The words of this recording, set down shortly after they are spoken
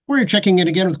We're checking in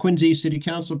again with Quincy City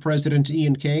Council President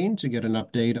Ian Cain to get an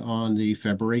update on the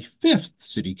February 5th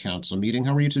City Council meeting.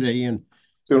 How are you today, Ian?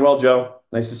 Doing well, Joe.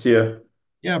 Nice to see you.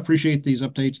 Yeah, appreciate these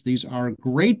updates. These are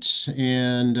great.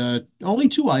 And only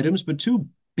two items, but two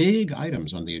big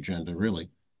items on the agenda, really.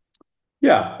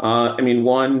 Yeah,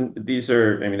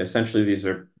 essentially these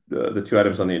are the two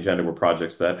items on the agenda were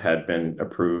projects that had been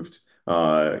approved,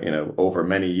 over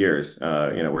many years.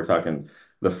 We're talking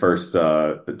the first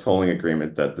tolling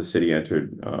agreement that the city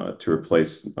entered to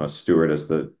replace Stewart as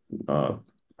the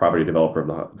property developer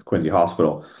of the Quincy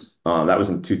Hospital. That was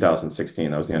in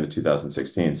 2016. That was the end of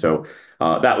 2016. So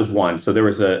that was one. So there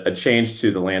was a change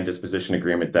to the land disposition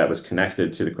agreement that was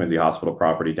connected to the Quincy Hospital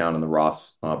property down in the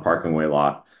Ross parking way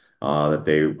lot. That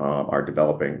they are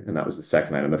developing. And that was the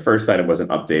second item. The first item was an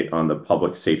update on the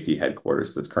public safety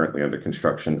headquarters that's currently under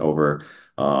construction over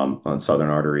on Southern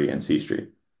Artery and C Street.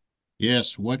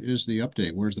 Yes, what is the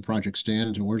update? Where's the project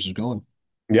stand and where's it going?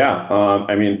 Yeah,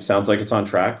 sounds like it's on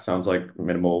track. Sounds like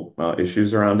minimal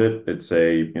issues around it. It's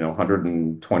a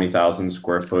 120,000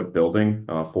 square foot building,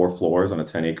 4 floors on a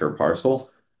 10-acre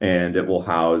parcel, and it will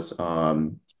house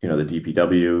the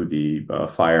DPW, the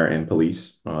fire and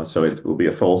police. So it will be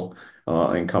a full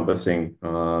encompassing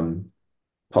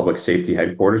public safety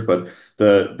headquarters. But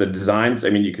the designs,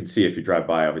 you can see if you drive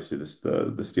by, obviously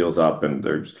the steel's up, and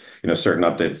there's certain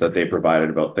updates that they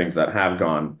provided about things that have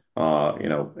gone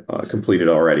completed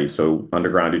already. So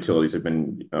underground utilities have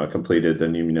been completed. The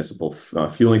new municipal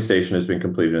fueling station has been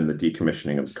completed, and the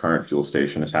decommissioning of the current fuel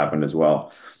station has happened as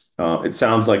well. It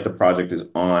sounds like the project is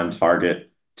on target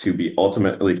to be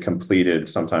ultimately completed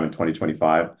sometime in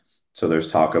 2025. So there's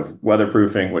talk of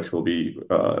weatherproofing, which will be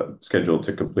scheduled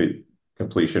to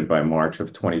completion by March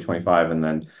of 2025, and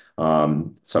then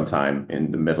sometime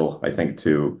in the middle, I think,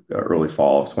 to early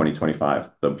fall of 2025,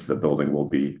 the building will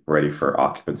be ready for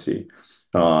occupancy.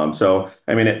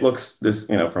 It looks this,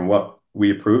 from what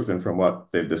we approved and from what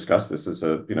they've discussed, this is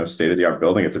a state-of-the-art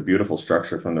building. It's a beautiful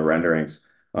structure from the renderings.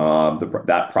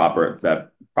 That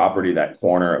property, that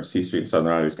corner of C Street and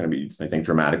Southern Avenue is going to be, I think,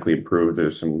 dramatically improved.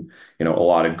 There's some, a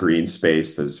lot of green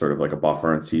space. There's sort of like a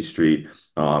buffer on C Street.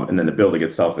 And then the building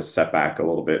itself is set back a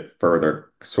little bit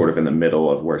further, sort of in the middle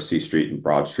of where C Street and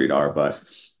Broad Street are, but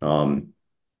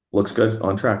looks good,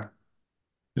 on track.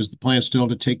 Is the plan still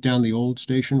to take down the old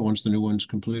station once the new one's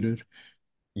completed?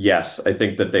 Yes, I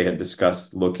think that they had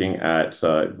discussed looking at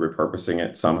repurposing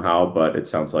it somehow, but it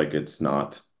sounds like it's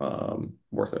not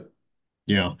worth it.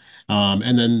 Yeah.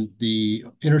 And then the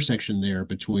intersection there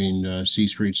between C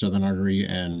Street, Southern Artery,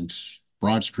 and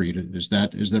Broad Street, is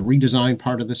the redesign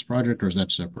part of this project or is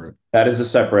that separate? That is a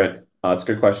separate, it's a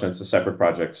good question. It's a separate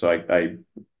project. So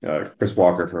Chris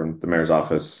Walker from the mayor's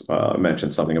office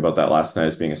mentioned something about that last night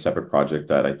as being a separate project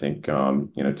that I think,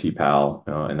 T-Pal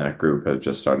and that group have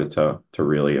just started to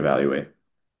really evaluate.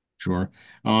 Sure.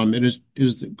 And is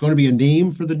it going to be a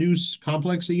name for the news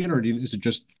complex, Ian, or is it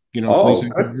just, police Oh,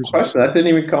 good headquarters? question. That didn't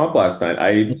even come up last night.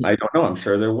 Okay. I don't know. I'm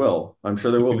sure there will. I'm sure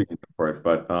there will Okay. be for it,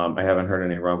 but I haven't heard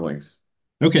any rumblings.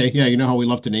 Okay. Yeah, you know how we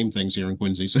love to name things here in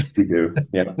Quincy. So We do.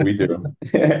 Yeah, we do.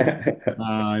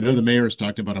 I know the mayor has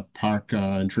talked about a park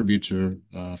in tribute to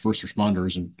first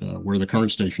responders and where the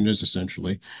current station is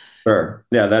essentially. Sure.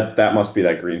 Yeah, that must be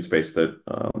that green space that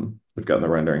we've got in the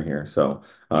rendering here. So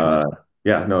Sure.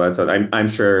 yeah, no, I'm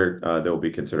sure there will be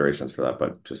considerations for that,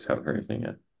 but just haven't heard anything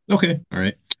yet. Okay. All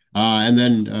right. And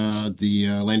then the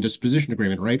land disposition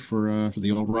agreement, right, for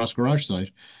the old Ross Garage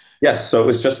site. Yes, so it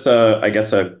was just I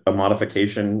guess a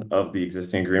modification of the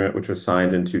existing agreement, which was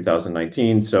signed in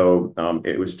 2019. So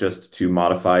it was just to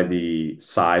modify the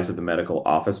size of the medical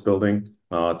office building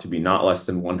to be not less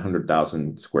than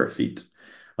 100,000 square feet.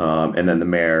 And then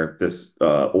this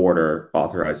order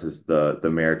authorizes the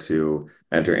mayor to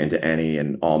enter into any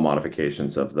and all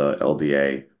modifications of the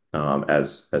LDA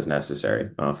as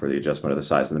necessary for the adjustment of the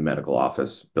size of the medical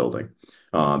office building.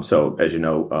 So as you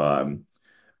know,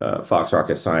 Fox Rock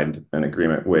has signed an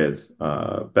agreement with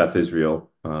Beth Israel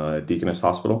Deaconess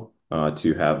Hospital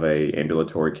to have a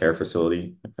ambulatory care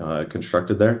facility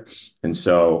constructed there. And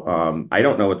so I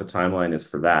don't know what the timeline is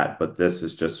for that, but this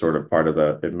is just sort of part of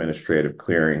the administrative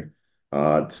clearing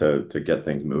to get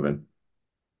things moving.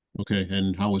 Okay.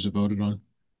 And how was it voted on?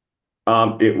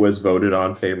 It was voted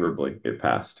on favorably. It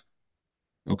passed.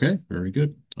 Okay. Very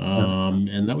good. Yeah.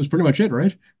 And that was pretty much it,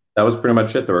 right? That was pretty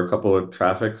much it. There were a couple of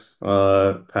traffics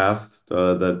passed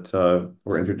that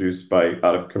were introduced out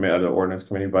of the ordinance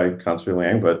committee by Councilor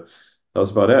Liang, but that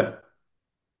was about it.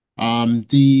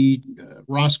 The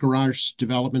Ross Garage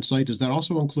development site, does that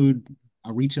also include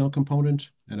a retail component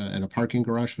and a parking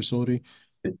garage facility?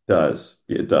 It does.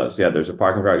 It does. Yeah, there's a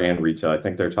parking garage and retail. I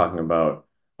think they're talking about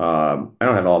I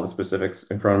don't have all the specifics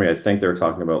in front of me. I think they were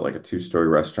talking about like a two-story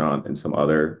restaurant and some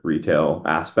other retail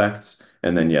aspects.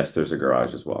 And then yes, there's a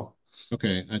garage as well.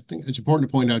 Okay, I think it's important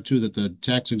to point out too that the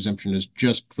tax exemption is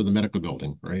just for the medical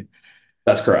building, right?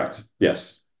 That's correct.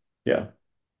 Yes. Yeah.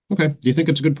 Okay. Do you think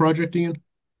it's a good project, Ian?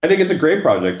 I think it's a great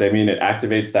project. I mean, it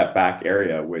activates that back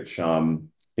area, which I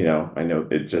know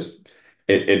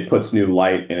it puts new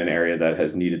light in an area that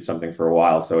has needed something for a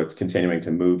while. So it's continuing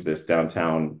to move this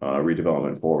downtown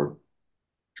redevelopment forward.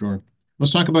 Sure.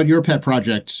 Let's talk about your pet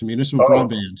project, municipal Oh,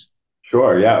 broadband.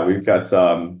 sure. Yeah, we've got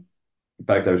in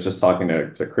fact, I was just talking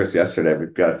to Chris yesterday.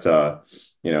 We've got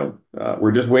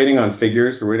we're just waiting on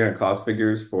figures. We're waiting on cost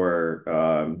figures for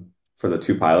the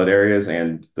two pilot areas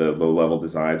and the low level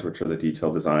designs, which are the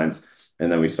detailed designs.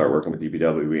 And then we start working with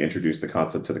DPW. We introduce the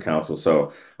concept to the council.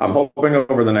 So I'm hoping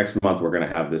over the next month we're going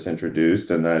to have this introduced,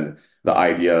 and then the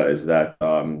idea is that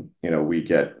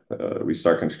we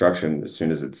start construction as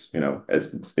soon as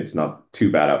as it's not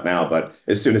too bad out now, but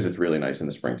as soon as it's really nice in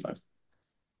the springtime.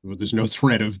 Well, there's no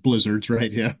threat of blizzards,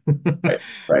 right? Yeah. Right,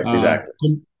 right,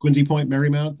 exactly. Quincy Point,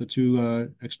 Marymount, the two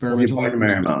Looking experimental forward to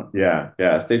locations. Marymount. Yeah,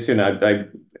 yeah. Stay tuned.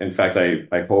 In fact, I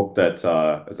hope that,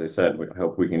 as I said, I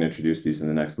hope we can introduce these in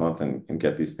the next month and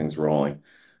get these things rolling.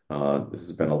 This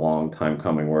has been a long time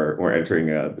coming. We're entering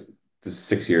this is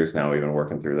 6 years now. We've been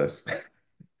working through this.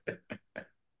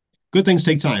 Good things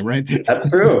take time, right? That's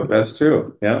true. That's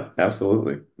true. Yeah,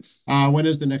 absolutely. When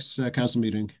is the next council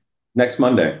meeting? Next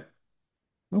Monday.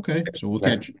 Okay, so we'll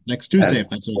Next, catch next Tuesday and if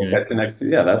that's we'll okay. get to next.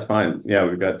 Yeah, that's fine. Yeah,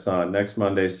 we've got next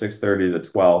Monday, 6:30, the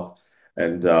 12th.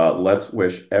 And let's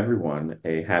wish everyone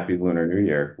a happy Lunar New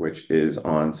Year, which is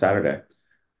on Saturday.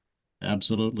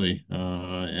 Absolutely.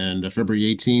 And February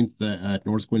 18th at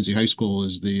North Quincy High School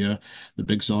is the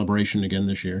big celebration again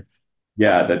this year.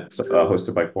 Yeah, that's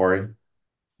hosted by Corey.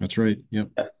 That's right. Yep.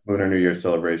 Yes, Lunar New Year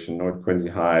celebration, North Quincy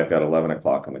High. I've got 11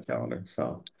 o'clock on the calendar.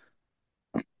 So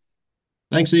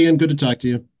Thanks, Ian. Good to talk to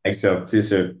you. thanks, Joe. See you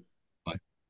soon.